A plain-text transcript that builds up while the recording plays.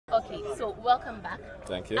So, welcome back.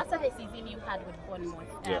 Thank you. After the season you had with Bournemouth,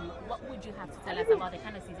 what would you have to tell us about the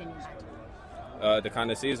kind of season you had? The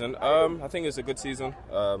kind of season, I think it's a good season.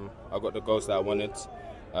 I got the goals that I wanted.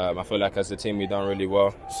 I feel like as a team we've done really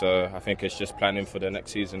well, so I think it's just planning for the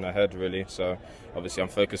next season ahead really. So obviously I'm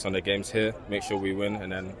focused on the games here, make sure we win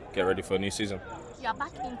and then get ready for a new season. You're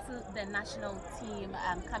back into the national team,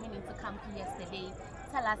 coming into camp yesterday.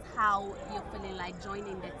 Tell us how you're feeling like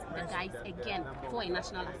joining the guys again for a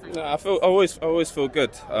national assignment. No, I always feel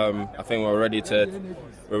good. I think we're ready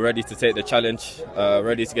to take the challenge,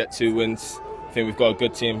 ready to get 2 wins. I think we've got a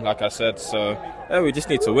good team, like I said, so yeah, we just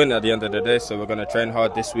need to win at the end of the day. So we're going to train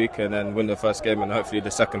hard this week and then win the first game and hopefully the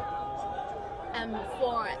second.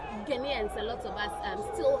 For Ghanaians, a lot of us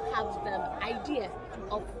still have the idea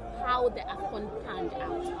of how the AFCON panned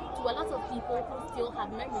out. To a lot of people who still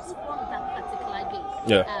have memories from that particular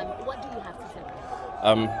game, what do you have to say?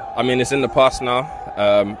 I mean, it's in the past now.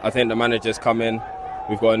 I think the manager's come in.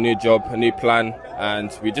 We've got a new job, a new plan,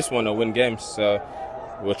 and we just want to win games. So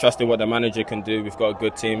we're trusting what the manager can do. We've got a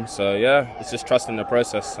good team, so yeah, it's just trusting the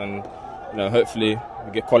process, and hopefully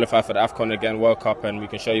we get qualified for the AFCON again, World Cup, and we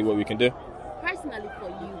can show you what we can do. Personally, for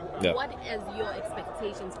you, what is your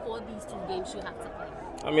expectations for these 2 games you have to play?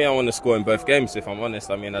 I mean, I want to score in both games, if I'm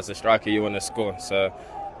honest. I mean, as a striker, you want to score, so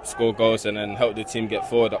score goals and then help the team get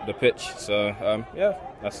forward up the pitch. So yeah,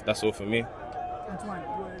 that's all for me. Antoine,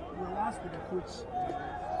 you were last with the coach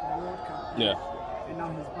for the World Cup. Yeah. And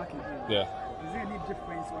now he's back again. Yeah. Is there any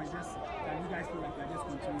difference, or is just that you guys feel like you're just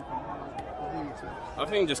continuing from how I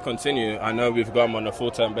think just continue. I know we've got him on a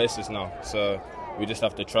full-time basis now, so we just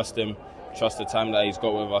have to trust him, trust the time that he's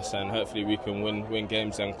got with us, and hopefully we can win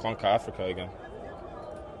games and conquer Africa again.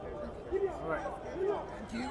 All right.